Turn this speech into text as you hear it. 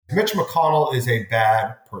Mitch McConnell is a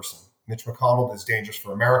bad person. Mitch McConnell is dangerous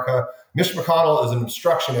for America. Mitch McConnell is an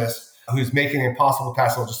obstructionist who's making it impossible to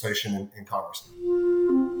pass legislation in Congress.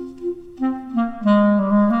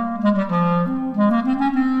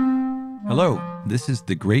 Hello, this is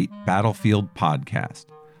the Great Battlefield Podcast.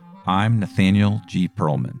 I'm Nathaniel G.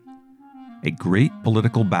 Perlman. A great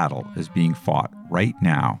political battle is being fought right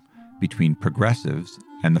now between progressives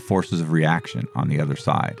and the forces of reaction on the other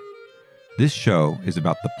side. This show is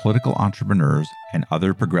about the political entrepreneurs and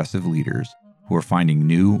other progressive leaders who are finding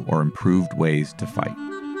new or improved ways to fight.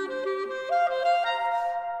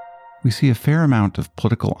 We see a fair amount of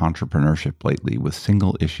political entrepreneurship lately with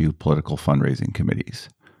single-issue political fundraising committees,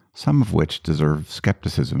 some of which deserve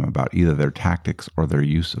skepticism about either their tactics or their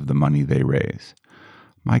use of the money they raise.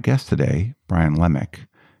 My guest today, Brian Lemek,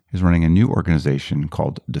 is running a new organization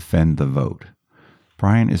called Defend the Vote.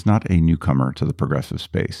 Brian is not a newcomer to the progressive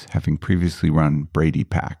space, having previously run Brady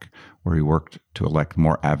PAC, where he worked to elect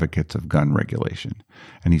more advocates of gun regulation,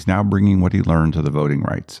 and he's now bringing what he learned to the voting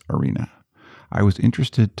rights arena. I was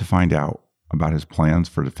interested to find out about his plans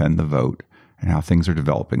for Defend the Vote and how things are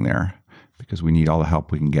developing there, because we need all the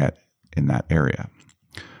help we can get in that area.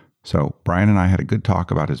 So Brian and I had a good talk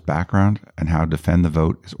about his background and how Defend the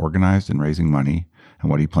Vote is organized and raising money and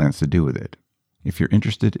what he plans to do with it. If you're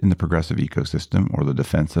interested in the progressive ecosystem or the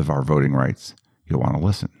defense of our voting rights, you'll want to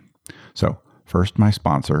listen. So first my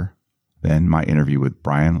sponsor, then my interview with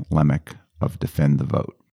Brian Lemek of Defend the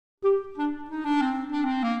Vote.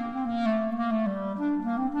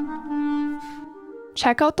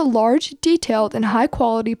 Check out the large, detailed, and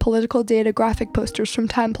high-quality political data graphic posters from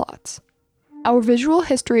Time Plots. Our visual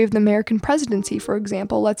history of the American presidency, for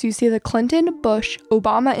example, lets you see the Clinton, Bush,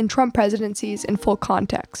 Obama, and Trump presidencies in full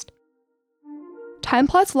context. Time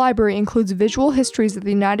Plots library includes visual histories of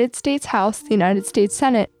the United States House, the United States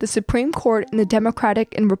Senate, the Supreme Court, and the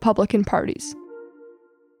Democratic and Republican parties.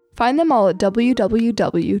 Find them all at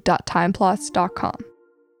www.timeplots.com.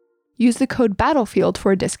 Use the code BATTLEFIELD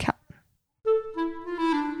for a discount.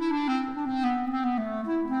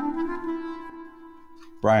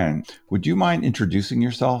 Brian, would you mind introducing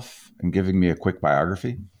yourself and giving me a quick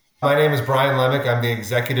biography? My name is Brian Lemek. I'm the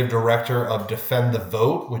executive director of Defend the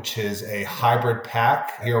Vote, which is a hybrid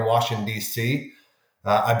PAC here in Washington, D.C.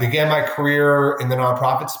 I began my career in the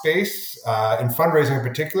nonprofit space, in fundraising in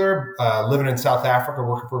particular, living in South Africa,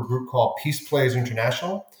 working for a group called Peace Players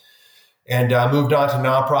International, and moved on to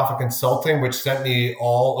nonprofit consulting, which sent me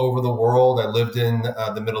all over the world. I lived in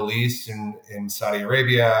the Middle East and in Saudi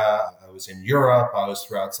Arabia. I was in Europe. I was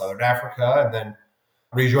throughout Southern Africa, and then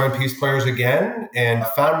rejoined Peace Players again and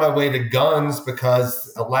found my way to guns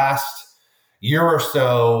because the last year or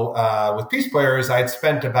so with Peace Players, I'd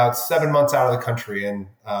spent about 7 months out of the country and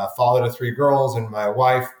father to 3 girls, and my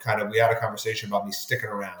wife we had a conversation about me sticking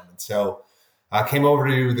around. And so I came over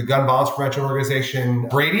to the gun violence prevention organization,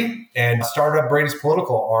 Brady, and started up Brady's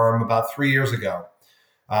political arm about 3 years ago.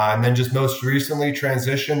 And then just most recently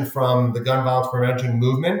transitioned from the gun violence prevention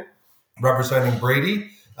movement, representing Brady,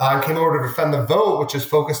 and came over to Defend the Vote, which is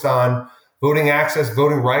focused on voting access,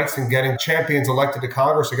 voting rights, and getting champions elected to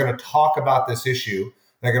Congress. They're going to talk about this issue.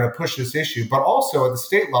 They're going to push this issue, but also at the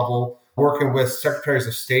state level, working with secretaries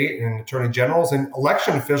of state and attorney generals and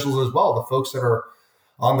election officials as well, the folks that are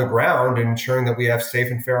on the ground and ensuring that we have safe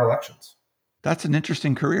and fair elections. That's an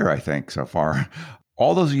interesting career, I think, so far.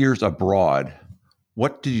 All those years abroad,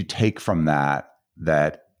 what did you take from that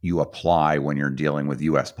you apply when you're dealing with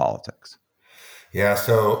U.S. politics? Yeah,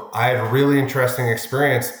 so I had a really interesting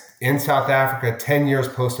experience in South Africa 10 years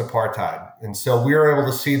post-apartheid. And so we were able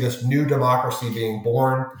to see this new democracy being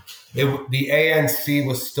born. The ANC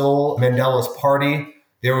was still Mandela's party.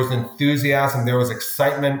 There was enthusiasm. There was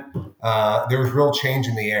excitement. There was real change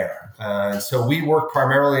in the air. And so we worked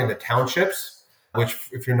primarily in the townships, which,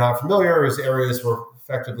 if you're not familiar, is areas where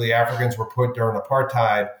effectively Africans were put during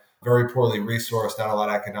apartheid, very poorly resourced, not a lot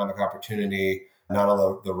of economic opportunity, not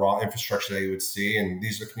all the raw infrastructure that you would see. And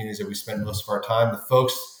these are the communities that we spent most of our time. The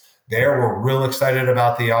folks there were real excited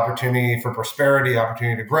about the opportunity for prosperity,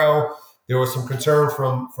 opportunity to grow. There was some concern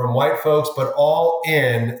from white folks, but all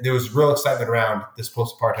in, there was real excitement around this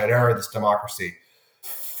post-apartheid era, this democracy.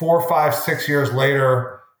 4, 5, 6 years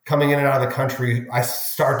later, coming in and out of the country, I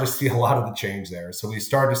started to see a lot of the change there. So we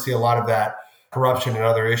started to see a lot of that corruption and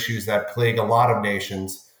other issues that plague a lot of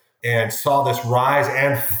nations, and saw this rise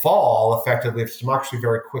and fall effectively of democracy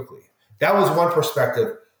very quickly. That was one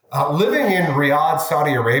perspective. Living in Riyadh,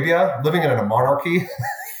 Saudi Arabia, living in a monarchy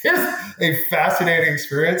is a fascinating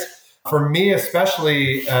experience. For me,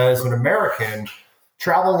 especially as an American,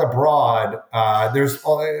 traveling abroad, there's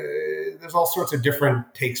all sorts of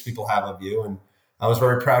different takes people have of you. And I was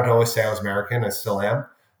very proud to always say I was American. I still am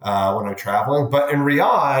when I'm traveling. But in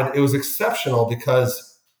Riyadh, it was exceptional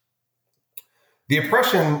because the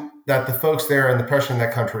oppression that the folks there and the oppression in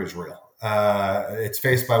that country is real. It's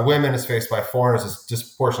faced by women, it's faced by foreigners, it's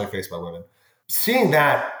disproportionately faced by women. Seeing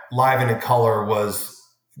that live and in color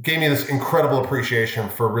gave me this incredible appreciation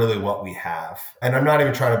for really what we have. And I'm not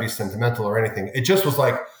even trying to be sentimental or anything. It just was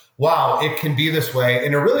like, wow, it can be this way.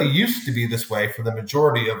 And it really used to be this way for the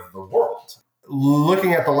majority of the world.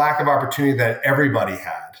 Looking at the lack of opportunity that everybody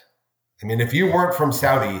had. I mean, if you weren't from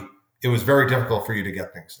Saudi, it was very difficult for you to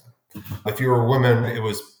get things done. If you were a woman, it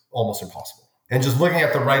was almost impossible. And just looking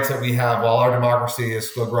at the rights that we have, while our democracy is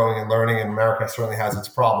still growing and learning, and America certainly has its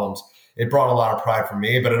problems, it brought a lot of pride for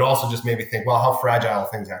me, but it also just made me think, well, how fragile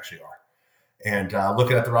things actually are. And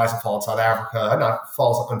looking at the rise and fall in South Africa, not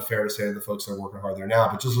falls unfair to say to the folks that are working hard there now,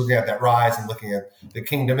 but just looking at that rise and looking at the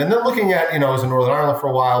kingdom, and then looking at, I was in Northern Ireland for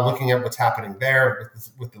a while, looking at what's happening there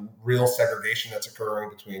with the real segregation that's occurring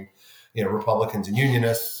between, Republicans and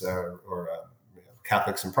Unionists or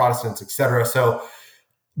Catholics and Protestants, et cetera. So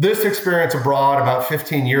this experience abroad, about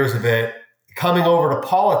 15 years of it, coming over to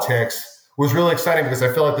politics was really exciting because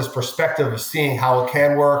I feel like this perspective of seeing how it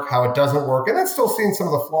can work, how it doesn't work, and then still seeing some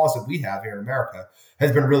of the flaws that we have here in America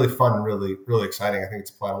has been really fun and really, really exciting. I think it's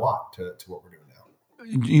applied a lot to what we're doing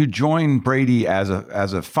now. You joined Brady as a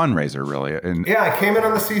fundraiser, really. Yeah, I came in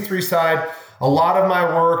on the C3 side. A lot of my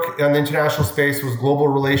work in the international space was global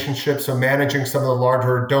relationships, so managing some of the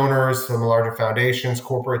larger donors, some of the larger foundations,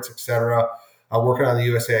 corporates, et cetera, working on the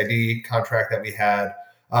USAID contract that we had.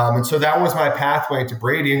 And so that was my pathway to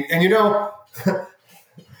Brady. And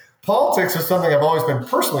politics is something I've always been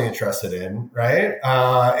personally interested in, right?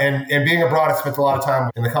 And being abroad, I spent a lot of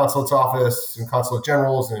time in the consulate's office and consulate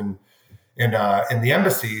generals and in the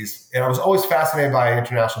embassies. And I was always fascinated by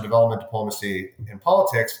international development, diplomacy, and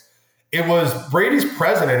politics. It was Brady's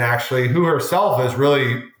president, actually, who herself is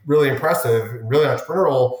really, really impressive and really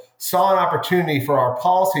entrepreneurial, saw an opportunity for our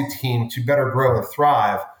policy team to better grow and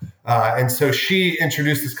thrive. And so she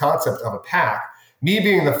introduced this concept of a PAC. Me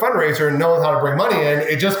being the fundraiser and knowing how to bring money in,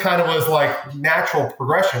 it just kind of was like natural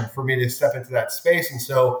progression for me to step into that space. And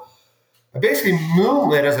so I basically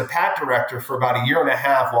moonlit as a PAC director for about a year and a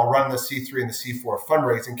half while running the C3 and the C4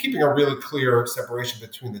 fundraising, keeping a really clear separation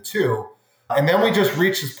between the two. And then we just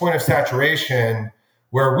reached this point of saturation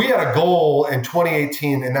where we had a goal in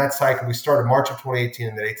 2018 in that cycle. We started March of 2018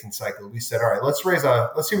 in that 18th cycle. We said, all right, let's see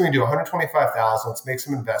if we can do 125,000. Let's make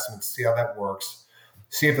some investments, see how that works,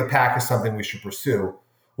 see if the PAC is something we should pursue.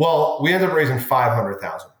 Well, we ended up raising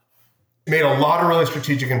 500,000. Made a lot of really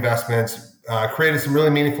strategic investments, created some really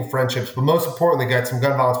meaningful friendships, but most importantly, got some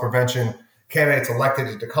gun violence prevention candidates elected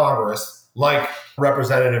into Congress, like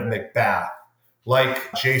Representative McBath,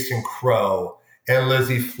 like Jason Crow, and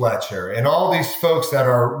Lizzie Fletcher, and all these folks that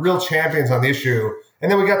are real champions on the issue.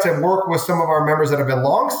 And then we got to work with some of our members that have been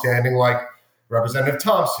longstanding, like Representative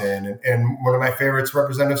Thompson, and one of my favorites,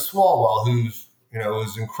 Representative Swalwell,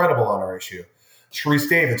 who's incredible on our issue. Sharice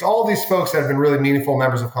Davids, all these folks that have been really meaningful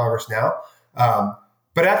members of Congress now.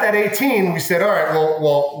 But at that 18, we said, all right,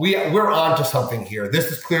 well, we're on to something here.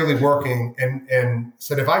 This is clearly working. And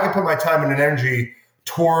said, if I can put my time and energy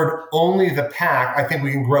toward only the PAC, I think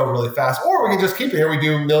we can grow really fast. Or we can just keep it here. We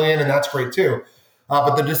do $1 million, and that's great too.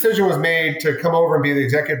 But the decision was made to come over and be the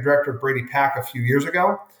executive director of Brady PAC a few years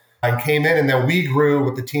ago. I came in, and then we grew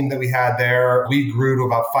with the team that we had there. We grew to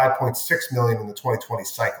about 5.6 million in the 2020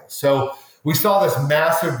 cycle. So we saw this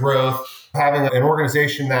massive growth, having an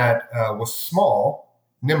organization that was small,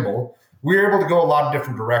 nimble. We were able to go a lot of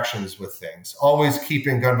different directions with things, always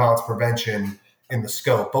keeping gun violence prevention in the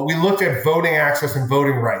scope. But we looked at voting access and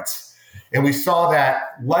voting rights. And we saw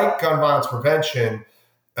that, like gun violence prevention,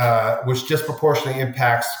 which disproportionately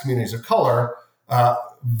impacts communities of color,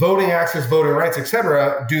 voting access, voting rights, et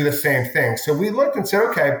cetera, do the same thing. So we looked and said,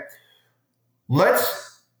 okay,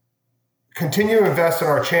 let's continue to invest in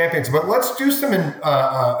our champions, but let's do some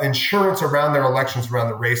insurance around their elections, around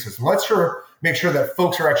the races. And let's make sure that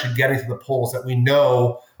folks are actually getting to the polls that we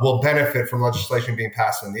know will benefit from legislation being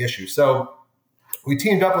passed on the issue. So we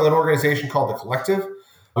teamed up with an organization called The Collective,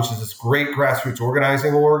 which is this great grassroots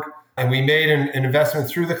organizing org. And we made an investment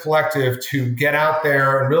through The Collective to get out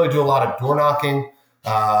there and really do a lot of door knocking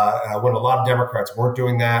when a lot of Democrats weren't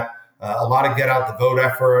doing that. A lot of get out the vote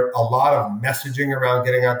effort, a lot of messaging around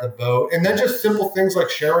getting out the vote, and then just simple things like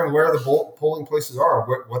sharing where the polling places are,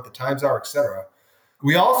 what the times are, et cetera.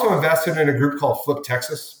 We also invested in a group called Flip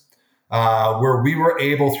Texas, where we were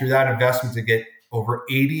able, through that investment, to get over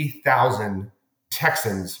 80,000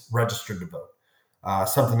 Texans registered to vote,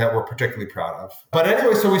 something that we're particularly proud of. But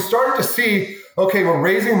anyway, so we started to see, okay, we're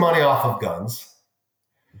raising money off of guns.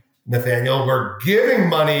 Nathaniel. We're giving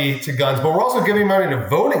money to guns, but we're also giving money to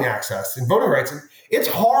voting access and voting rights. And it's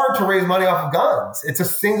hard to raise money off of guns. It's a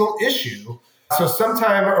single issue. So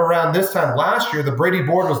sometime around this time last year, the Brady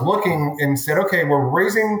board was looking and said, okay, we're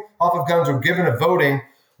raising off of guns, we're giving to voting.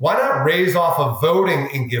 Why not raise off of voting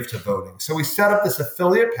and give to voting? So we set up this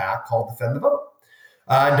affiliate PAC called Defend the Vote.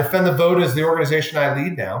 Defend the Vote is the organization I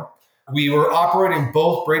lead now. We were operating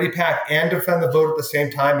both Brady PAC and Defend the Vote at the same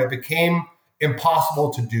time. It became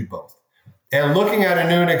impossible to do both. And looking at a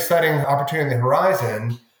new and exciting opportunity on the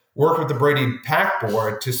horizon, worked with the Brady PAC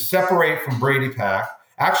board to separate from Brady PAC,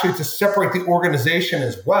 actually to separate the organization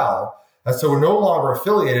as well. So we're no longer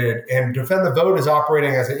affiliated, and Defend the Vote is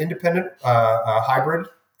operating as an independent hybrid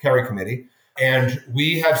carry committee. And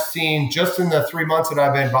we have seen, just in the 3 months that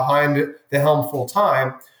I've been behind the helm full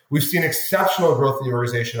time, we've seen exceptional growth in the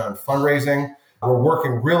organization on fundraising. We're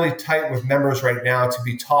working really tight with members right now to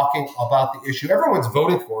be talking about the issue. Everyone's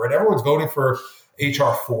voting for it. Everyone's voting for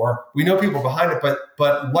HR 4. We know people behind it,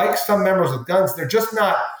 but like some members with guns, they're just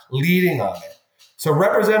not leading on it. So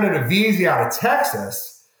Representative Veazey out of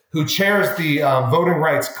Texas, who chairs the Voting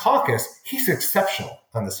Rights Caucus, he's exceptional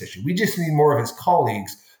on this issue. We just need more of his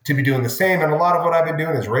colleagues to be doing the same. And a lot of what I've been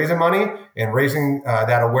doing is raising money and raising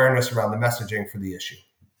that awareness around the messaging for the issue.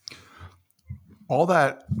 All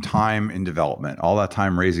that time in development, all that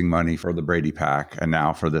time raising money for the Brady PAC and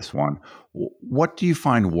now for this one, what do you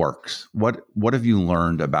find works? What have you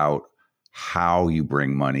learned about how you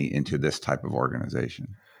bring money into this type of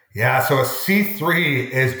organization? Yeah, so a C3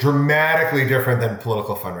 is dramatically different than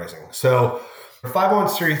political fundraising. So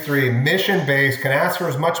 501c3, mission-based, can ask for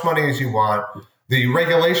as much money as you want. The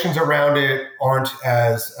regulations around it aren't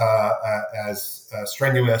as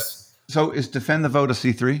strenuous. So is Defend the Vote a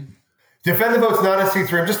C3? Defend the Vote's not a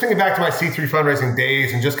C3. I'm just thinking back to my C3 fundraising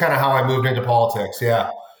days and just kind of how I moved into politics.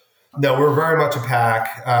 Yeah. No, we're very much a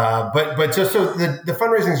PAC. But just so the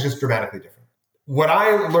fundraising is just dramatically different. What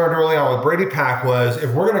I learned early on with Brady PAC was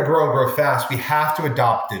if we're going to grow fast, we have to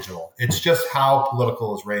adopt digital. It's just how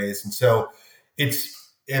political is raised. And so it's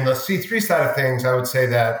in the C3 side of things, I would say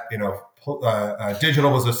that,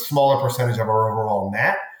 digital was a smaller percentage of our overall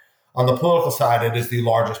net. On the political side, it is the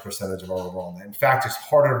largest percentage of our overall net. In fact, it's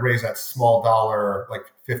harder to raise that small dollar, like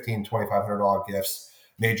 $1,500, $2,500 gifts,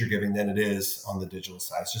 major giving, than it is on the digital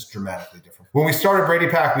side. It's just dramatically different. When we started Brady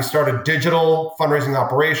PAC, we started digital fundraising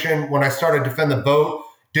operation. When I started Defend the Vote,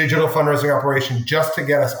 digital fundraising operation, just to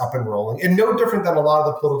get us up and rolling. And no different than a lot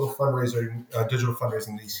of the political fundraising, digital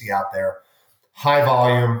fundraising that you see out there. High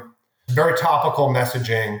volume, very topical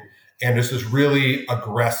messaging, and this is really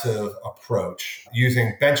aggressive approach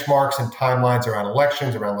using benchmarks and timelines around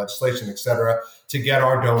elections, around legislation, et cetera, to get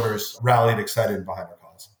our donors rallied, excited, and behind our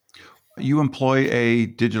cause. You employ a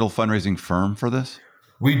digital fundraising firm for this?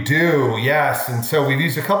 We do, yes. And so we've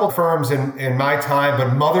used a couple of firms in my time,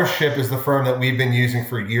 but Mothership is the firm that we've been using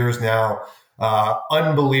for years now.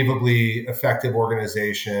 Unbelievably effective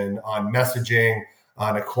organization on messaging,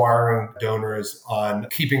 on acquiring donors, on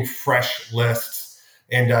keeping fresh lists,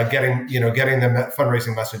 and getting the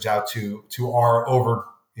fundraising message out to our over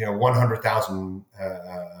 100,000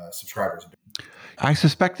 subscribers. I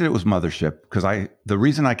suspected it was Mothership because the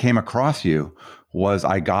reason I came across you was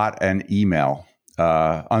I got an email,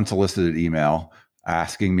 unsolicited email,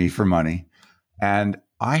 asking me for money, and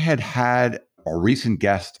I had a recent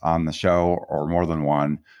guest on the show, or more than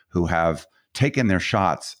one, who have taken their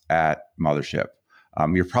shots at Mothership.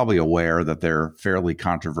 You're probably aware that they're fairly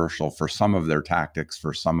controversial for some of their tactics,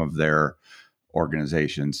 for some of their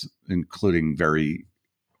organizations, including very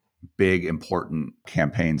big, important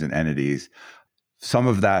campaigns and entities. Some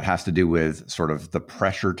of that has to do with sort of the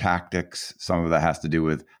pressure tactics. Some of that has to do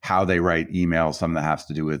with how they write emails. Some of that has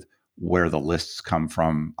to do with where the lists come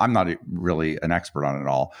from. I'm not really an expert on it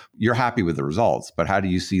all. You're happy with the results, but how do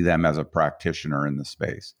you see them as a practitioner in the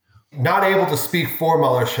space? Not able to speak for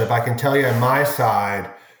Mothership. I can tell you on my side,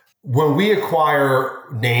 when we acquire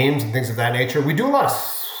names and things of that nature, we do a lot of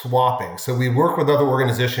swapping. So we work with other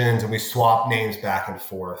organizations and we swap names back and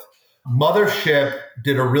forth. Mothership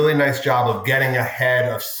did a really nice job of getting ahead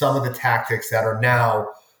of some of the tactics that are now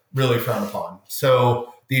really frowned upon.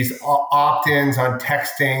 So these opt-ins on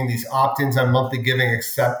texting, these opt-ins on monthly giving, et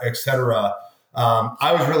cetera.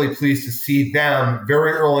 I was really pleased to see them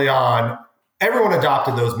very early on. Everyone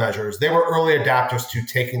adopted those measures. They were early adapters to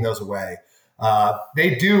taking those away.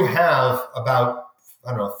 They do have about,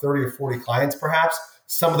 30 or 40 clients perhaps,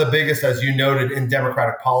 some of the biggest, as you noted, in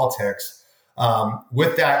Democratic politics.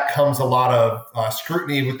 With that comes a lot of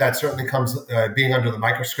scrutiny. With that certainly comes being under the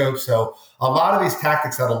microscope. So a lot of these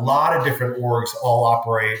tactics that a lot of different orgs all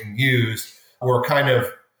operate and use were kind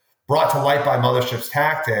of brought to light by Mothership's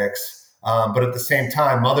tactics. But at the same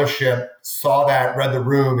time, Mothership saw that, read the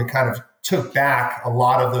room, and kind of took back a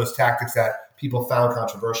lot of those tactics that people found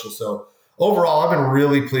controversial. So overall, I've been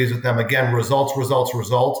really pleased with them. Again, results.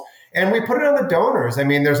 And we put it on the donors. I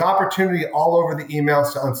mean, there's opportunity all over the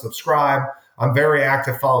emails to unsubscribe. I'm very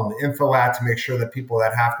active following the info at to make sure that people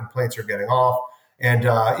that have complaints are getting off. And,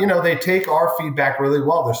 they take our feedback really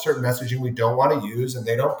well. There's certain messaging we don't want to use, and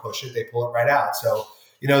they don't push it. They pull it right out. So,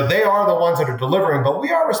 they are the ones that are delivering, but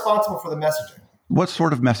we are responsible for the messaging. What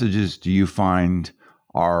sort of messages do you find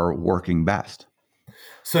are working best?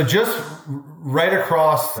 So just right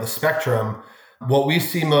across the spectrum, what we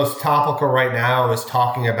see most topical right now is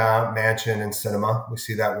talking about Manchin and cinema. We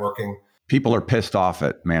see that working. People are pissed off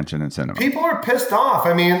at Manchin and cinema. People are pissed off.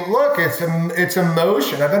 I mean, look, it's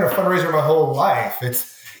emotion. I've been a fundraiser my whole life.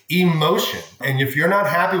 It's emotion. And if you're not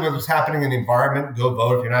happy with what's happening in the environment, go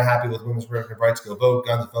vote. If you're not happy with women's reproductive rights, go vote.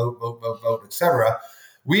 Guns, vote, etc.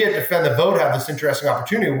 We at Defend the Vote have this interesting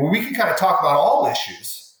opportunity where we can kind of talk about all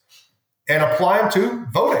issues and apply them to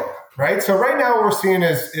voting, right? So right now what we're seeing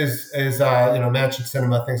is Manchin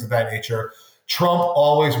cinema, things of that nature. Trump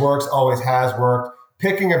always works, always has worked.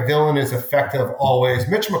 Picking a villain is effective always.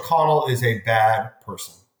 Mitch McConnell is a bad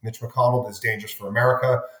person. Mitch McConnell is dangerous for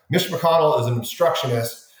America. Mitch McConnell is an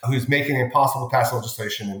obstructionist who's making it impossible to pass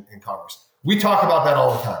legislation in Congress. We talk about that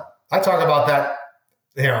all the time. I talk about that,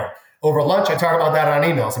 over lunch. I talk about that on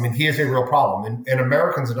emails. I mean, he is a real problem. And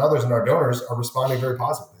Americans and others and our donors are responding very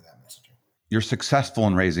positively to that messaging. You're successful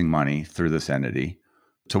in raising money through this entity.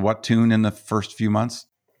 To what tune in the first few months?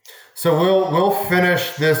 So we'll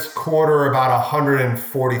finish this quarter about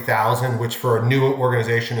 140,000, which for a new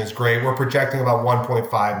organization is great. We're projecting about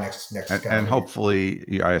 1.5 next. And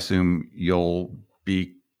hopefully, I assume you'll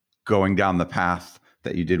be going down the path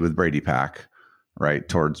that you did with Brady PAC, right,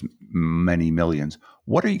 towards many millions.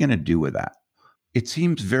 What are you going to do with that? It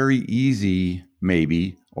seems very easy,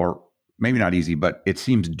 maybe, or maybe not easy, but it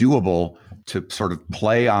seems doable to sort of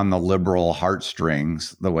play on the liberal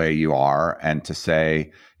heartstrings the way you are and to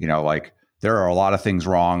say, there are a lot of things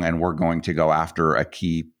wrong and we're going to go after a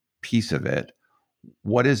key piece of it.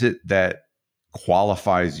 What is it that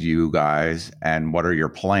qualifies you guys, and what are your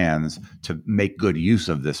plans to make good use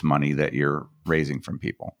of this money that you're raising from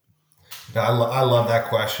people? I love that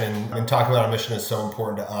question. And talking about our mission is so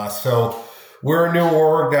important to us. So we're a new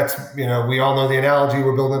org that's, we all know the analogy.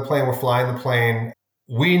 We're building a plane, we're flying the plane.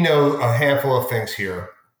 We know a handful of things here.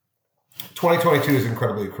 2022 is an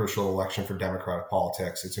incredibly crucial election for Democratic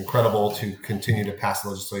politics. It's incredible to continue to pass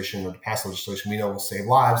legislation we know will save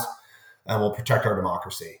lives and will protect our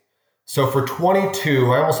democracy. So for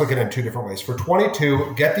 22, I almost look at it in two different ways. For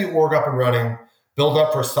 22, get the org up and running, build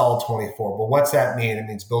up for a solid 24. But what's that mean? It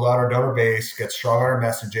means build out our donor base, get strong on our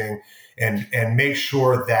messaging, and make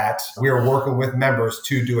sure that we are working with members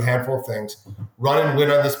to do a handful of things. Run and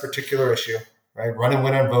win on this particular issue, right? Run and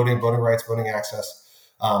win on voting rights, voting access.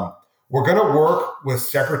 We're going to work with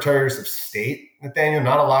secretaries of state, Nathaniel.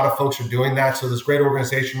 Not a lot of folks are doing that. So this great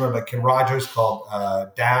organization run by Kim Rogers called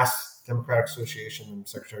DAS, Democratic Association and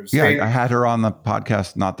Secretary of State. Yeah, I had her on the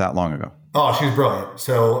podcast not that long ago. Oh, she's brilliant.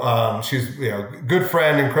 So she's good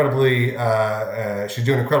friend, incredibly. She's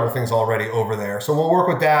doing incredible things already over there. So we'll work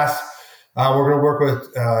with DAS. We're going to work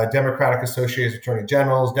with Democratic Associated Attorney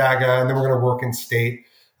Generals, DAGA, and then we're going to work in state.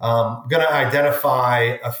 Going to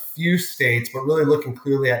identify a few states, but really looking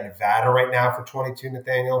clearly at Nevada right now for 22,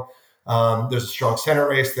 Nathaniel. There's a strong Senate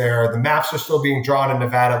race there. The maps are still being drawn in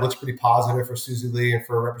Nevada. It looks pretty positive for Susie Lee and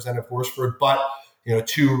for Representative Horsford, but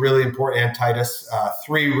two really important, and Titus,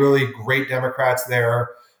 three really great Democrats there.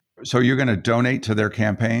 So you're going to donate to their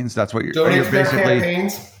campaigns? That's what you're donate to their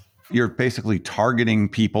campaigns. You're basically targeting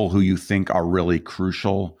people who you think are really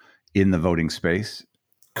crucial in the voting space.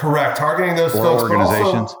 Correct. Targeting those folks,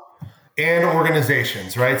 organizations. And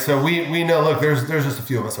organizations, right? So we know, look, there's just a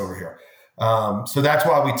few of us over here. So that's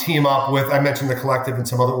why we team up with, I mentioned the collective and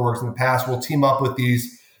some other orgs in the past. We'll team up with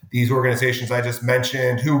these organizations I just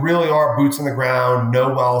mentioned who really are boots on the ground,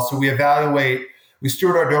 know well. So we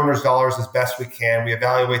steward our donors' dollars as best we can. We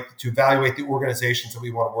evaluate the organizations that we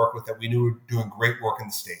want to work with that we knew were doing great work in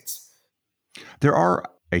the states. There are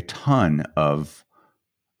a ton of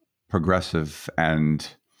progressive and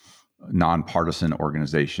nonpartisan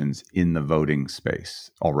organizations in the voting space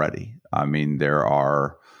already. I mean, there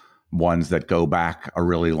are ones that go back a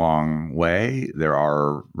really long way. There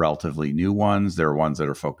are relatively new ones. There are ones that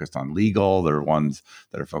are focused on legal. There are ones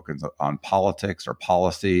that are focused on politics or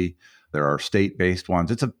policy. There are state-based ones.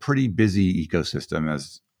 It's a pretty busy ecosystem,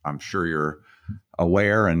 as I'm sure you're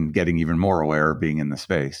aware and getting even more aware being in the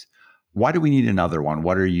space. Why do we need another one?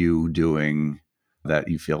 What are you doing that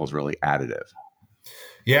you feel is really additive?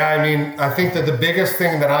 Yeah, I mean, I think that the biggest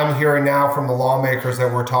thing that I'm hearing now from the lawmakers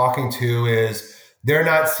that we're talking to is they're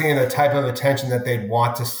not seeing the type of attention that they'd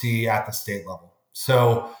want to see at the state level.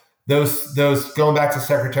 So those going back to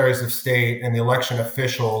secretaries of state and the election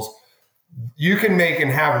officials, you can make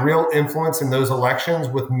and have real influence in those elections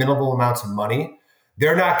with minimal amounts of money.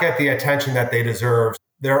 They're not getting the attention that they deserve.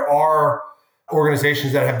 There are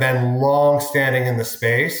organizations that have been long standing in the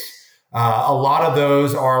space. A lot of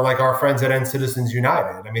those are like our friends at End Citizens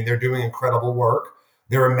United. I mean, they're doing incredible work.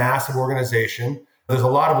 They're a massive organization. There's a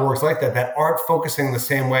lot of orgs like that aren't focusing the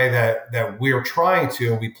same way that we're trying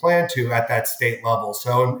to and we plan to at that state level.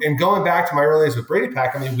 So, and going back to my early days with Brady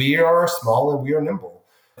PAC, I mean, we are small and we are nimble.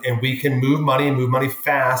 And we can move money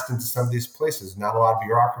fast into some of these places. Not a lot of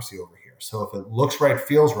bureaucracy over here. So if it looks right,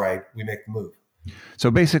 feels right, we make the move. So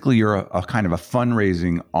basically, you're a kind of a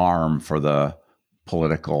fundraising arm for the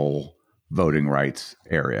political voting rights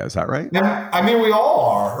area. Is that right? Yeah, I mean, we all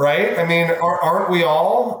are, right? I mean, aren't we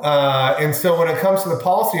all? And so when it comes to the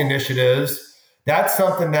policy initiatives, that's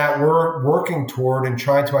something that we're working toward and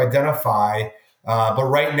trying to identify. But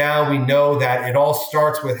right now, we know that it all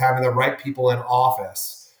starts with having the right people in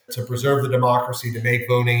office to preserve the democracy, to make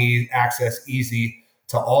voting access easy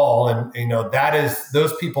to all. And,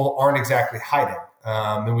 those people aren't exactly hiding.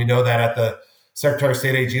 And we know that at the Secretary of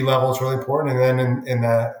State AG level, it's really important. And then in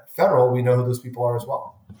the federal, we know who those people are as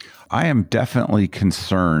well. I am definitely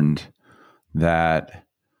concerned that,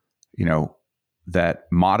 that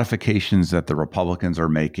modifications that the Republicans are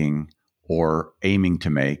making or aiming to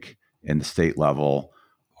make in the state level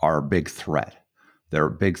are a big threat. They're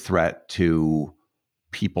a big threat to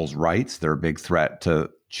people's rights. They're a big threat to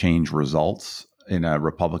change results in a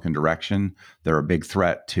Republican direction. They're a big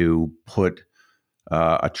threat to put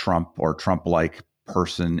a Trump or Trump-like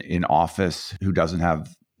person in office who doesn't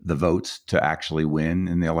have the votes to actually win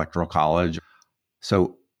in the Electoral College.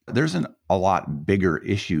 So there's a lot bigger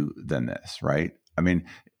issue than this, right? I mean,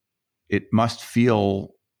 it must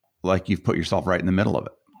feel like you've put yourself right in the middle of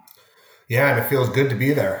it. Yeah, and it feels good to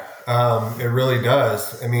be there. It really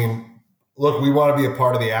does. I mean, look, we want to be a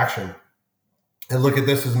part of the action. And look at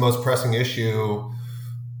this as the most pressing issue,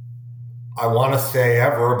 I want to say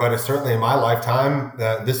ever, but it's certainly in my lifetime,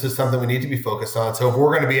 that this is something we need to be focused on. So if we're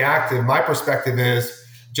going to be active, my perspective is,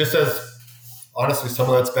 just as honestly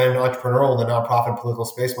someone that's been entrepreneurial in the nonprofit and political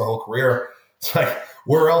space my whole career, it's like,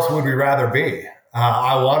 where else would we rather be?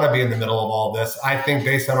 I want to be in the middle of all this. I think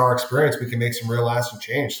based on our experience, we can make some real lasting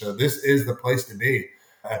change. So this is the place to be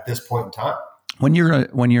at this point in time. When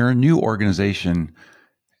you're a new organization,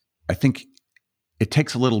 I think it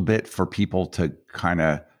takes a little bit for people to kind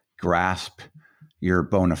of grasp your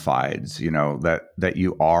bona fides, that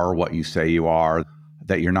you are what you say you are,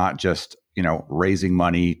 that you're not just, raising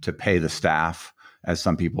money to pay the staff as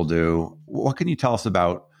some people do. What can you tell us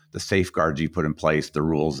about the safeguards you put in place, the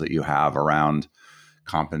rules that you have around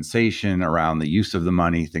compensation, around the use of the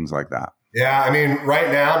money, things like that? Yeah, I mean, right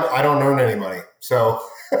now, I don't earn any money. So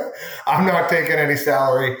I'm not taking any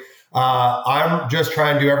salary. I'm just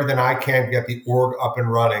trying to do everything I can to get the org up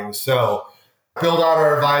and running. So build out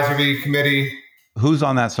our advisory committee. Who's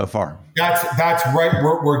on that so far? That's right.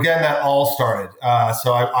 We're getting that all started.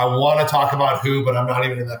 So I want to talk about who, but I'm not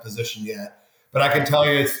even in that position yet. But I can tell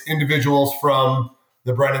you it's individuals from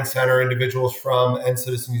the Brennan Center, individuals from End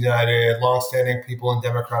Citizens United, longstanding people in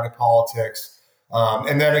democratic politics.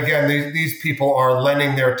 And then again, these people are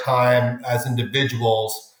lending their time as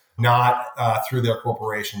individuals, not through their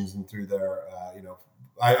corporations and through their,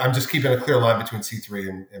 I'm just keeping a clear line between C3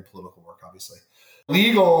 and political work, obviously.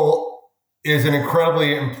 Legal is an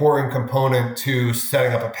incredibly important component to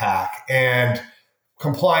setting up a PAC, and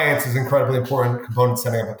compliance is an incredibly important component to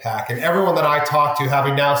setting up a PAC. And everyone that I talk to,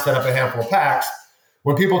 having now set up a handful of PACs,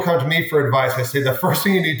 when people come to me for advice, I say the first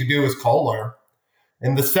thing you need to do is call a lawyer.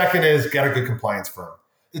 And the second is get a good compliance firm.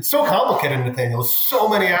 It's so complicated, Nathaniel. There's so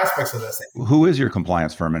many aspects of this. Who is your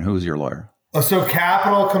compliance firm and who's your lawyer? So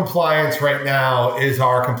Capital Compliance right now is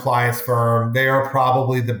our compliance firm. They are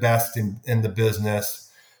probably the best in the business.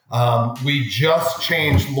 We just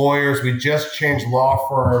changed lawyers. We just changed law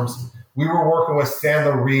firms. We were working with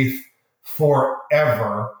Sandler Reef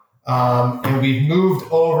forever. And we've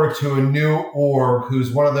moved over to a new org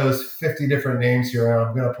who's one of those 50 different names here. And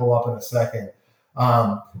I'm going to pull up in a second.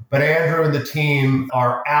 But Andrew and the team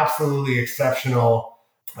are absolutely exceptional.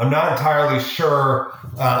 I'm not entirely sure.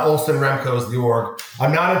 Olson Remco is the org.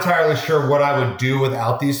 I'm not entirely sure what I would do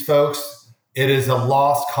without these folks. It is a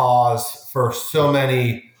lost cause for so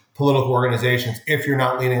many political organizations if you're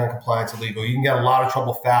not leaning on compliance and legal. You can get a lot of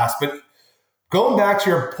trouble fast. But going back to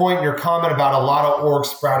your point, your comment about a lot of orgs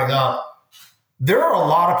sprouting up, there are a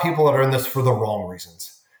lot of people that are in this for the wrong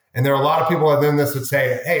reasons. And there are a lot of people that are in this that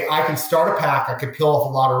say, hey, I can start a PAC. I can peel off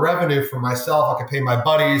a lot of revenue for myself. I can pay my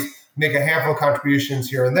buddies, make a handful of contributions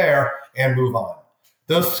here and there, and move on.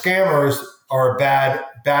 Those scammers are bad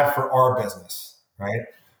for our business, right?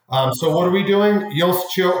 So what are we doing? You'll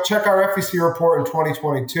check our FEC report in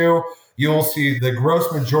 2022. You'll see the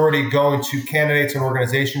gross majority going to candidates and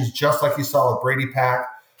organizations, just like you saw with Brady PAC.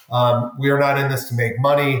 We are not in this to make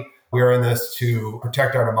money. We are in this to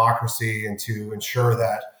protect our democracy and to ensure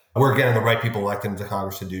that we're getting the right people elected into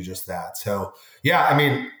Congress to do just that. So, yeah, I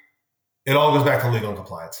mean, it all goes back to legal and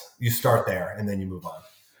compliance. You start there and then you move on.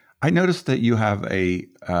 I noticed that you have a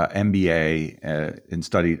MBA and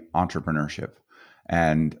studied entrepreneurship,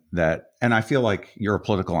 and I feel like you're a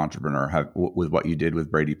political entrepreneur with what you did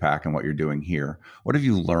with Brady PAC and what you're doing here. What have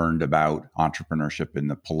you learned about entrepreneurship in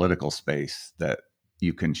the political space that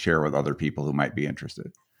you can share with other people who might be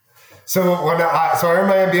interested? So I earned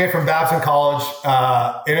my MBA from Babson College,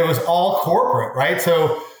 and it was all corporate, right?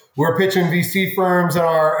 So we're pitching VC firms in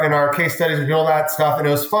our case studies and all that stuff, and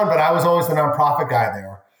it was fun. But I was always the nonprofit guy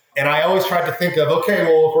there. And I always tried to think of, okay,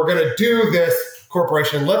 well, if we're going to do this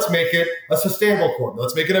corporation, let's make it a sustainable corp.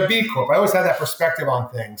 Let's make it a B Corp. I always had that perspective on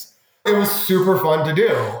things. It was super fun to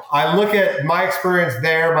do. I look at my experience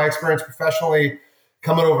there, my experience professionally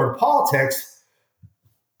coming over to politics.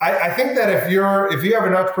 I think that if you have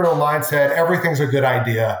an entrepreneurial mindset, everything's a good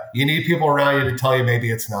idea. You need people around you to tell you maybe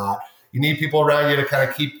it's not. You need people around you to kind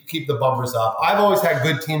of keep the bumpers up. I've always had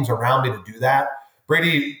good teams around me to do that.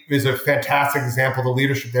 Brady is a fantastic example. The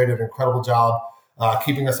leadership there did an incredible job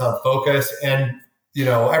keeping us on focus. And,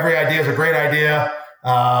 every idea is a great idea,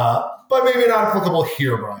 but maybe not applicable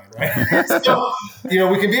here, Brian, right? So,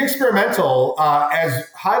 we can be experimental. As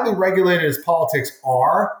highly regulated as politics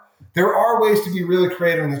are, there are ways to be really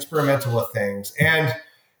creative and experimental with things. And,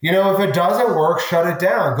 if it doesn't work, shut it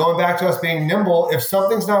down. Going back to us being nimble, if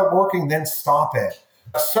something's not working, then stop it.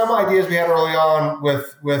 Some ideas we had early on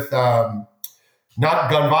with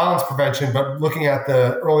not gun violence prevention, but looking at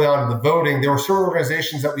early on in the voting, there were certain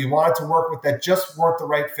organizations that we wanted to work with that just weren't the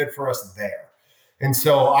right fit for us there. And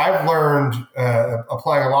so I've learned,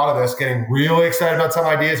 applying a lot of this, getting really excited about some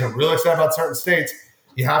ideas and really excited about certain states.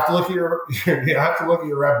 You have to look at your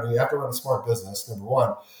revenue. You have to run a smart business, number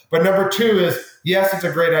one. But number two is, yes, it's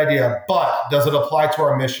a great idea, but does it apply to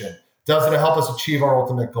our mission? Does it help us achieve our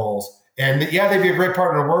ultimate goals? And they'd be a great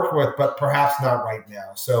partner to work with, but perhaps not right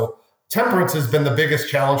now. So temperance has been the biggest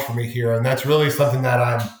challenge for me here. And that's really something that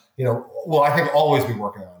I'm, I think always be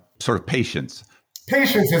working on. Sort of patience.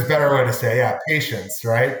 Patience is a better way to say, yeah, patience,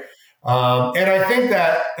 right? And I think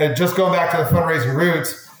that just going back to the fundraising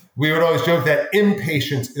roots, we would always joke that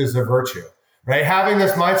impatience is a virtue, right? Having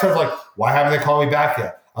this mindset of like, why haven't they called me back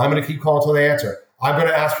yet? I'm going to keep calling until they answer. I'm going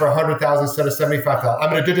to ask for 100,000 instead of 75,000. I'm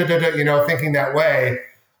going to thinking that way.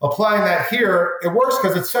 Applying that here, it works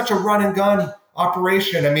because it's such a run and gun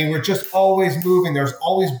operation. I mean, we're just always moving. There's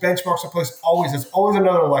always benchmarks in place. There's always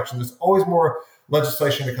another election. There's always more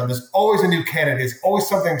legislation to come. There's always a new candidate. There's always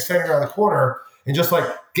something sitting around the corner. And just like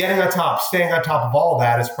getting on top, staying on top of all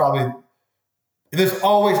that is probably, there's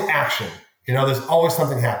always action. There's always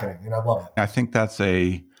something happening. And I love it. I think that's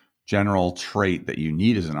a general trait that you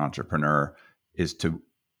need as an entrepreneur is to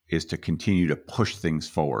continue to push things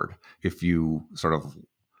forward. If you sort of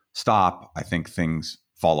stop, I think things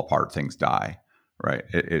fall apart, things die, right?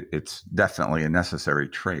 It's definitely a necessary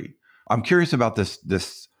trait. I'm curious about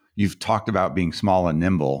this. You've talked about being small and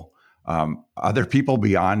nimble. Are there people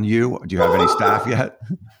beyond you? Do you have any staff yet?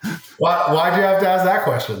 Why'd you have to ask that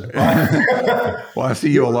question? Well, I see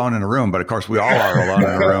you alone in a room, but of course we all are alone in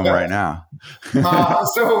a room right now.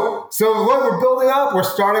 So look, we're building up. We're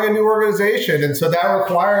starting a new organization. And so that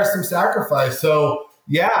requires some sacrifice. So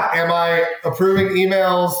yeah, am I approving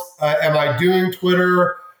emails? Am I doing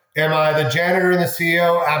Twitter? Am I the janitor and the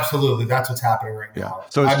CEO? Absolutely. That's what's happening right now.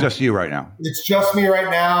 So it's just you right now. It's just me right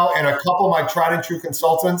now and a couple of my tried and true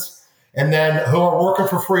consultants, and then who are working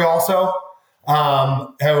for free also.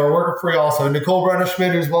 Nicole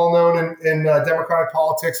Brenner-Schmidt, who's well known in Democratic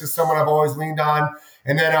politics, is someone I've always leaned on.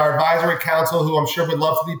 And then our advisory council, who I'm sure would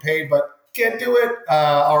love to be paid but can't do it,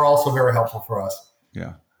 are also very helpful for us.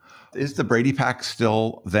 Yeah. Is the Brady PAC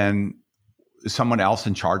still then someone else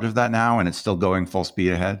in charge of that now, and it's still going full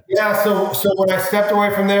speed ahead? Yeah. So when I stepped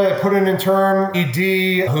away from there, they put in an interim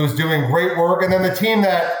ED who's doing great work. And then the team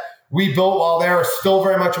that we built while there is still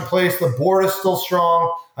very much in place. The board is still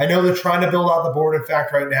strong. I know they're trying to build out the board, in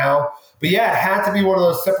fact, right now. But yeah, it had to be one of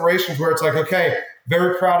those separations where it's like, okay,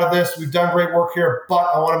 very proud of this. We've done great work here,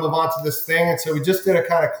 but I want to move on to this thing. And so we just did a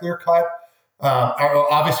kind of clear cut.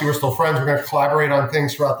 Obviously, we're still friends. We're going to collaborate on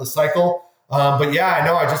things throughout the cycle. But yeah, I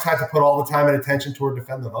know I just had to put all the time and attention toward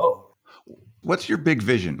Defend the Vote. What's your big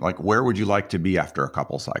vision? Like, where would you like to be after a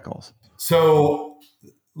couple cycles? So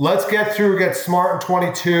let's get smart in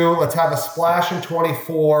 22. Let's have a splash in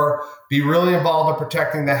 24. Be really involved in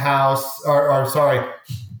protecting the House,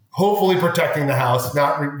 hopefully protecting the House,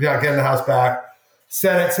 not getting the House back.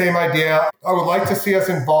 Senate, same idea. I would like to see us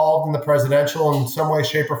involved in the presidential in some way,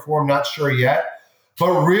 shape, or form. Not sure yet,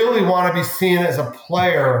 but really want to be seen as a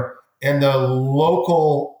player in the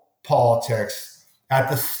local politics at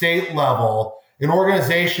the state level, an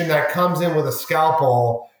organization that comes in with a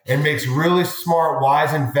scalpel and makes really smart,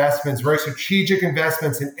 wise investments, very strategic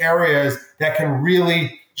investments in areas that can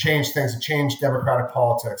really change things and change democratic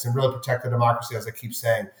politics and really protect the democracy, as I keep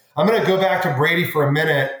saying. I'm going to go back to Brady for a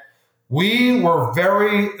minute. We were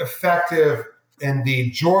very effective in the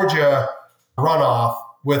Georgia runoff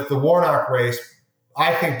with the Warnock race,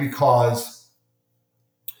 I think because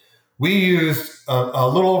we used a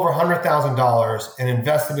little over $100,000 and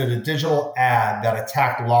invested in a digital ad that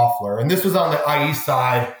attacked Loeffler. And this was on the IE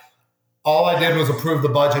side. All I did was approve the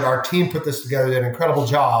budget. Our team put this together, did an incredible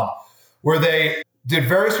job, where they did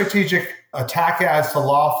very strategic attack ads to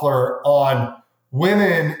Loeffler on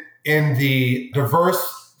women in the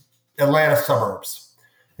diverse Atlanta suburbs.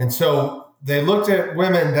 And so they looked at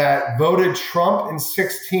women that voted Trump in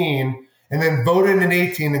 16 and then voted in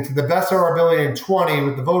 18, and to the best of our ability in 20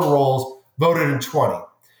 with the voter rolls, voted in 20.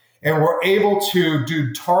 And we're able to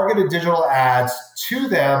do targeted digital ads to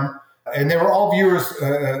them. And they were all viewers,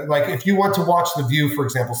 like if you want to watch The View, for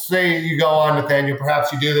example, say you go on, Nathaniel,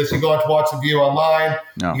 perhaps you do this, you go on to watch The View online,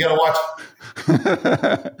 no. You got to watch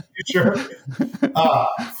future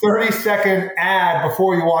 30-second ad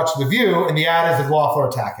before you watch The View, and the ad is a Loeffler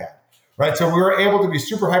attack ad, right? So we were able to be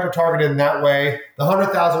super hyper-targeted in that way. The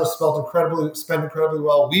 $100,000 was spent incredibly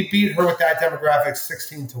well. We beat her with that demographic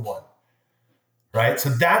 16-1. Right. So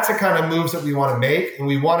that's the kind of moves that we want to make. And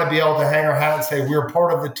we want to be able to hang our hat and say we're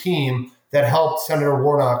part of the team that helped Senator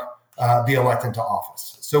Warnock be elected to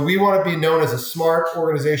office. So we want to be known as a smart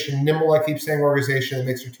organization, nimble, I keep saying, organization that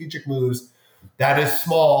makes strategic moves that is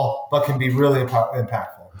small, but can be really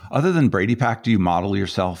impactful. Other than Brady PAC, do you model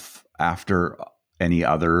yourself after any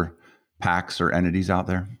other PACs or entities out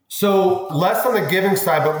there? So less on the giving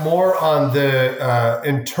side, but more on the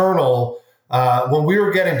internal. When we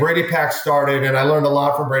were getting Brady PAC started, and I learned a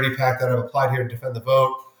lot from Brady PAC that I've applied here to Defend the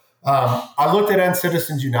Vote, I looked at End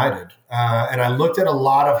Citizens United, and I looked at a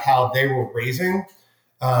lot of how they were raising,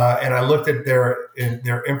 and I looked at their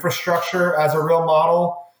infrastructure as a real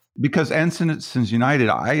model. Because End Citizens United,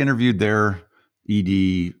 I interviewed their ED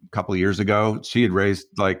a couple of years ago. She had raised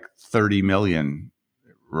like $30 million,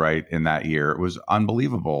 right, in that year. It was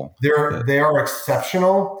unbelievable. They are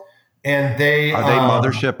exceptional, and are they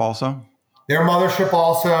mothership also? Their mothership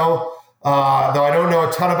also, though I don't know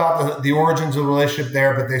a ton about the origins of the relationship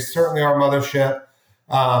there, but they certainly are mothership.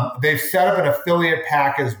 They've set up an affiliate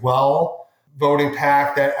PAC as well, voting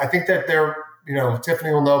PAC, that I think that they're,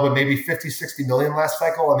 Tiffany will know, but maybe 50, 60 million last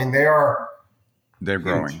cycle. I mean, they're huge.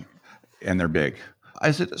 Growing and they're big.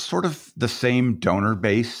 Is it sort of the same donor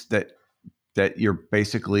base that you're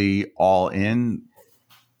basically all in?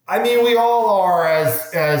 I mean, we all are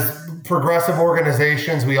as progressive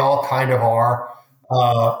organizations. We all kind of are.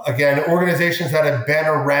 Again, organizations that have been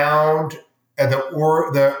around at the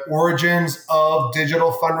origins of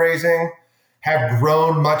digital fundraising have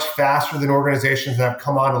grown much faster than organizations that have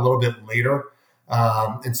come on a little bit later.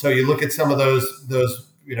 And so you look at some of those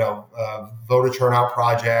voter turnout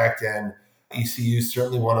project, and ECU is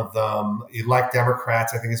certainly one of them. Elect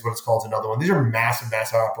Democrats, I think is what it's called, is another one. These are massive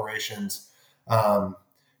operations.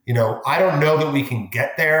 I don't know that we can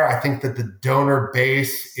get there. I think that the donor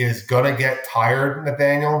base is going to get tired,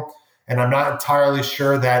 Nathaniel. And I'm not entirely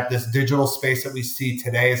sure that this digital space that we see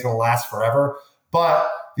today is going to last forever. But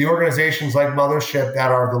the organizations like Mothership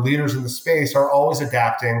that are the leaders in the space are always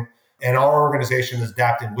adapting, and our organization is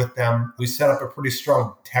adapting with them. We set up a pretty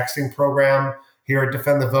strong texting program here at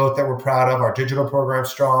Defend the Vote that we're proud of. Our digital program's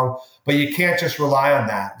strong, but you can't just rely on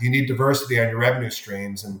that. You need diversity on your revenue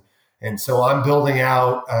streams. And so I'm building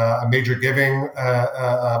out a major giving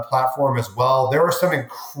platform as well. There are some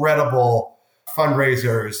incredible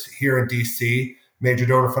fundraisers here in DC, major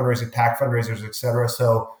donor fundraising, PAC fundraisers, et cetera.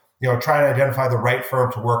 So, trying to identify the right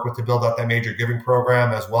firm to work with to build out that major giving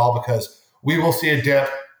program as well, because we will see a dip.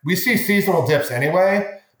 We see seasonal dips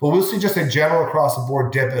anyway, but we'll see just a general across the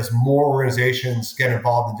board dip as more organizations get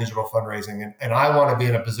involved in digital fundraising. And I want to be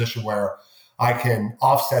in a position where I can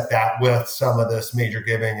offset that with some of this major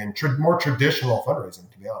giving and more traditional fundraising,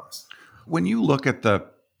 to be honest. When you look at the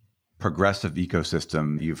progressive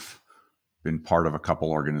ecosystem, you've been part of a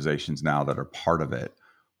couple organizations now that are part of it.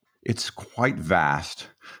 It's quite vast.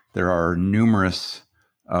 There are numerous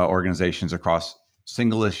organizations across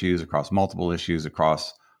single issues, across multiple issues,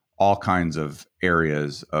 across all kinds of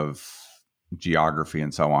areas of geography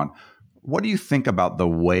and so on. What do you think about the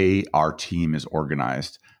way our team is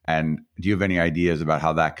organized? And do you have any ideas about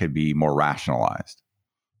how that could be more rationalized?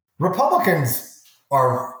 Republicans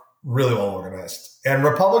are really well organized, and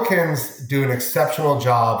Republicans do an exceptional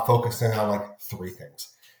job focusing on like three things.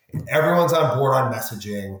 Everyone's on board on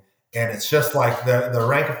messaging, and it's just like the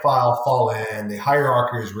rank and file fall in, the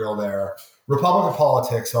hierarchy is real there. Republican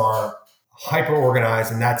politics are hyper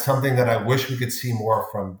organized, and that's something that I wish we could see more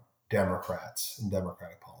from Democrats and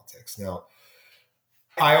Democratic politics. Now,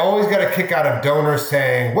 I always get a kick out of donors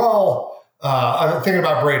saying, well, I'm thinking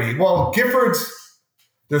about Brady. Well, Giffords,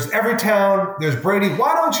 there's every town, there's Brady.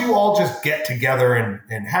 Why don't you all just get together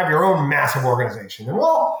and have your own massive organization? And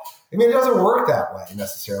well, I mean, it doesn't work that way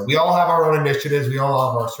necessarily. We all have our own initiatives. We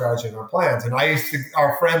all have our strategy and our plans. And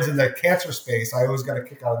our friends in the cancer space, I always got a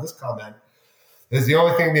kick out of this comment, is the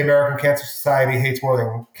only thing the American Cancer Society hates more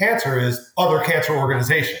than cancer is other cancer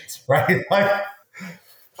organizations, right?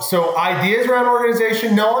 So ideas around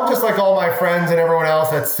organization, no, I'm just like all my friends and everyone else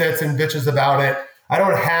that sits and bitches about it. I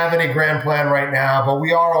don't have any grand plan right now, but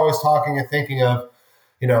we are always talking and thinking of,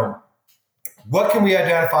 what can we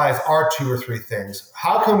identify as our two or three things?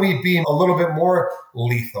 How can we be a little bit more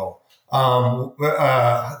lethal?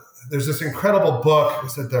 There's this incredible book,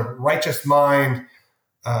 it's The Righteous Mind.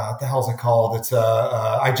 What the hell is it called? It's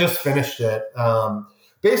I just finished it.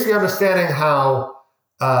 Basically understanding how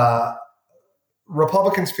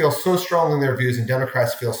Republicans feel so strongly in their views and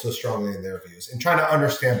Democrats feel so strongly in their views, and trying to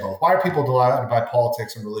understand both. Why are people divided by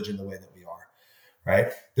politics and religion the way that we are,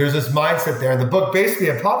 right? There's this mindset there. And the book basically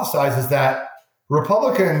hypothesizes that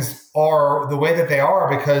Republicans are the way that they are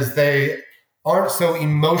because they aren't so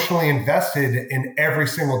emotionally invested in every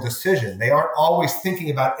single decision. They aren't always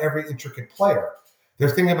thinking about every intricate player. They're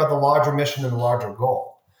thinking about the larger mission and the larger goal.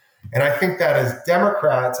 And I think that as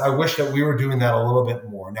Democrats, I wish that we were doing that a little bit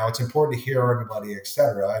more. Now, it's important to hear everybody, et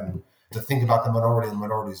cetera, and to think about the minority and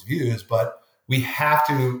minorities' views, but we have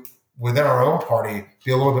to, within our own party,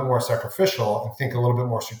 be a little bit more sacrificial and think a little bit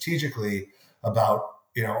more strategically about,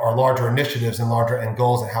 our larger initiatives and larger end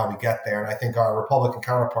goals and how we get there. And I think our Republican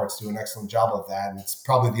counterparts do an excellent job of that. And it's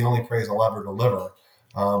probably the only praise I'll ever deliver,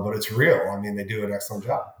 but it's real. I mean, they do an excellent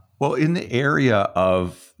job. Well, in the area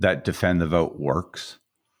of that Defend the Vote works,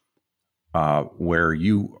 where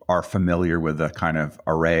you are familiar with the kind of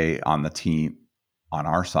array on the team on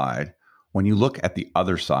our side, when you look at the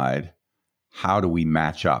other side, how do we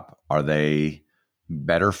match up? Are they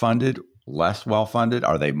better funded, less well funded?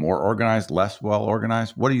 Are they more organized, less well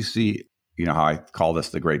organized? What do you see? How I call this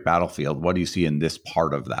the great battlefield. What do you see in this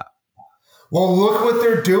part of that? Well, look what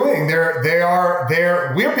they're doing.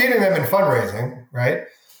 We're beating them in fundraising, right?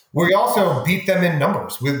 We also beat them in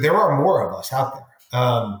numbers. There are more of us out there.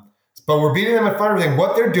 But we're beating them in fundraising.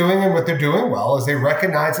 What they're doing and what they're doing well is they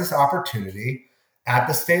recognize this opportunity at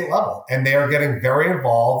the state level. And they are getting very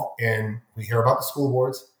involved we hear about the school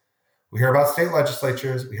boards. We hear about state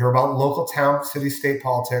legislatures. We hear about local town, city, state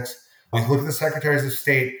politics. We look at the secretaries of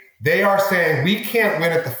state. They are saying we can't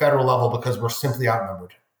win at the federal level because we're simply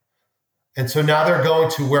outnumbered. And so now they're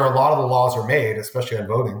going to where a lot of the laws are made, especially on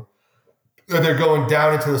voting. They're going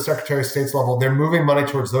down into the Secretary of State's level. They're moving money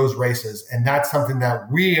towards those races. And that's something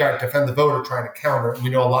that we at Defend the Vote are trying to counter. And we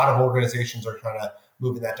know a lot of organizations are trying to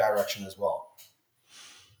move in that direction as well.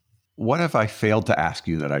 What if I failed to ask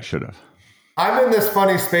you that I should have? I'm in this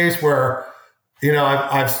funny space where,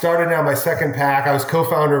 I've started now my second PAC. I was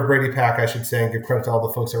co-founder of Brady PAC, I should say, and give credit to all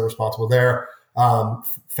the folks that are responsible there.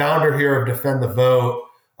 Founder here of Defend the Vote.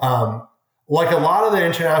 Like a lot of the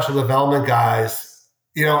international development guys,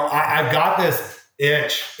 I've got this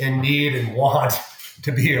itch and need and want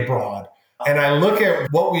to be abroad. And I look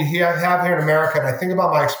at what we have here in America, and I think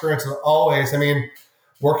about my experiences always.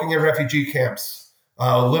 Working in refugee camps,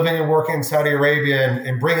 living and working in Saudi Arabia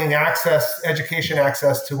and bringing education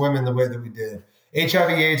access to women the way that we did.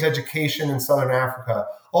 HIV/AIDS education in Southern Africa.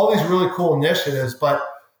 All these really cool initiatives, but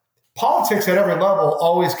politics at every level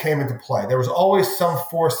always came into play. There was always some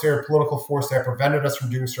force there, political force that prevented us from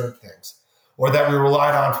doing certain things, or that we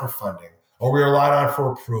relied on for funding, or we relied on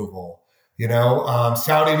for approval.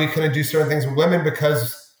 Saudi, we couldn't do certain things with women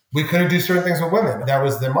because we couldn't do certain things with women. That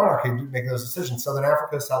was the monarchy making those decisions. Southern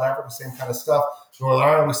Africa, South Africa, same kind of stuff. Northern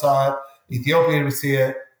Ireland, we saw it. Ethiopia, we see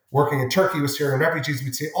it. Working in Turkey with Syrian refugees,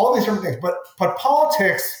 we'd see all these different things. But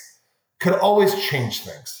politics could always change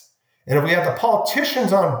things. And if we have the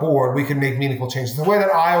politicians on board, we can make meaningful changes. The way that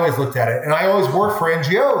I always looked at it, and I always worked for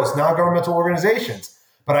NGOs, non-governmental organizations,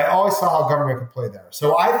 but I always saw how government could play there.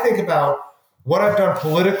 So I think about what I've done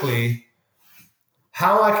politically,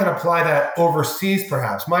 how I can apply that overseas,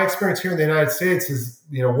 perhaps. My experience here in the United States is,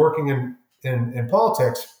 working in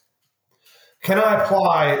politics. Can I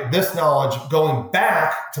apply this knowledge going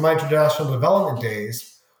back to my international development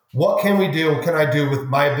days? What can we do? What can I do with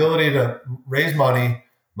my ability to raise money,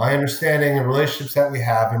 my understanding and relationships that we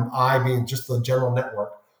have, and I being just the general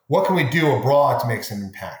network? What can we do abroad to make some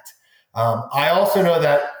impact? I also know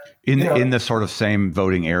that in the sort of same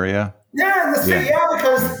voting area. Yeah, in the same,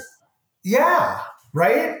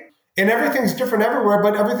 right? And everything's different everywhere,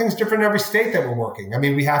 but everything's different in every state that we're working. I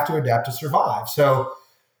mean, we have to adapt to survive. So,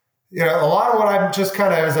 a lot of what I'm just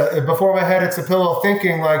kind of, before my head, it's a pillow of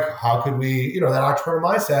thinking, like, how could we, that entrepreneur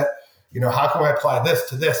mindset, how can I apply this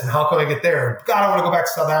to this, and how can I get there? God, I want to go back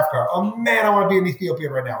to South Africa. Oh man, I want to be in Ethiopia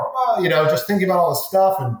right now. Just thinking about all this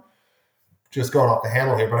stuff and just going off the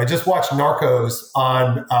handle here. But I just watched Narcos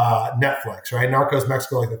on Netflix, right? Narcos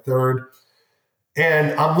Mexico, like the third.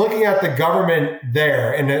 And I'm looking at the government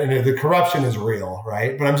there, and the corruption is real,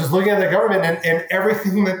 right? But I'm just looking at the government and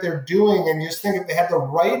everything that they're doing, and you just think if they had the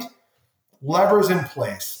right levers in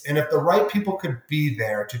place, and if the right people could be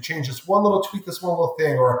there to change this one little tweak, this one little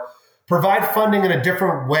thing, or provide funding in a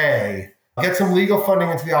different way, get some legal funding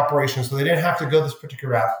into the operation so they didn't have to go this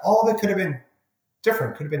particular route, all of it could have been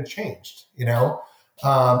different, could have been changed,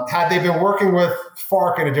 Had they been working with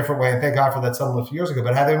FARC in a different way, and thank God for that settlement a few years ago,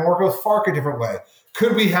 but had they been working with FARC a different way,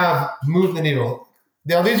 could we have moved the needle?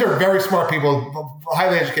 Now, these are very smart people,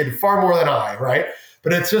 highly educated, far more than I, right?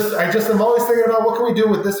 But I am always thinking about what can we do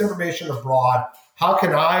with this information abroad? How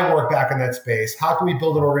can I work back in that space? How can we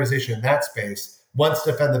build an organization in that space once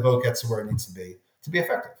Defend the Vote gets to where it needs to be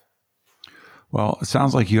effective? Well, it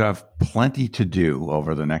sounds like you have plenty to do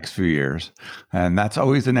over the next few years, and that's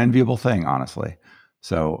always an enviable thing, honestly.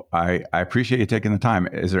 So I appreciate you taking the time.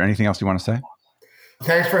 Is there anything else you want to say?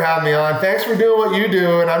 Thanks for having me on. Thanks for doing what you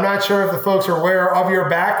do. And I'm not sure if the folks are aware of your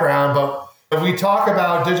background, but when we talk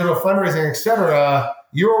about digital fundraising, et cetera,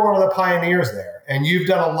 you are one of the pioneers there. And you've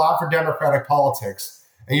done a lot for democratic politics.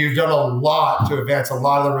 And you've done a lot to advance a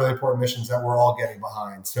lot of the really important missions that we're all getting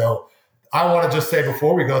behind. So I want to just say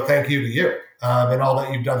before we go, thank you to you and all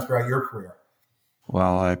that you've done throughout your career.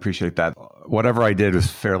 Well, I appreciate that. Whatever I did was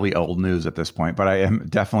fairly old news at this point, but I am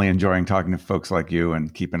definitely enjoying talking to folks like you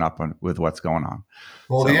and keeping up with what's going on.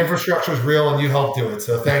 Well, the infrastructure is real and you helped do it.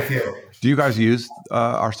 So thank you. Do you guys use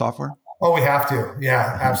our software? Oh, we have to.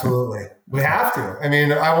 Yeah, absolutely. We have to. I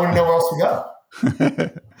mean, I wouldn't know where else to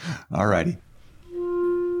go. All righty.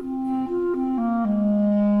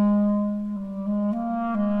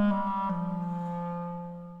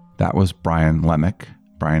 That was Brian Lemek.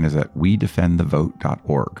 Brian is at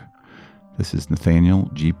wedefendthevote.org. This is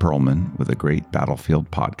Nathaniel G. Perlman with a Great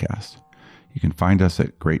Battlefield podcast. You can find us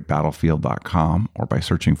at greatbattlefield.com or by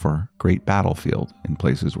searching for Great Battlefield in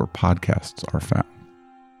places where podcasts are found.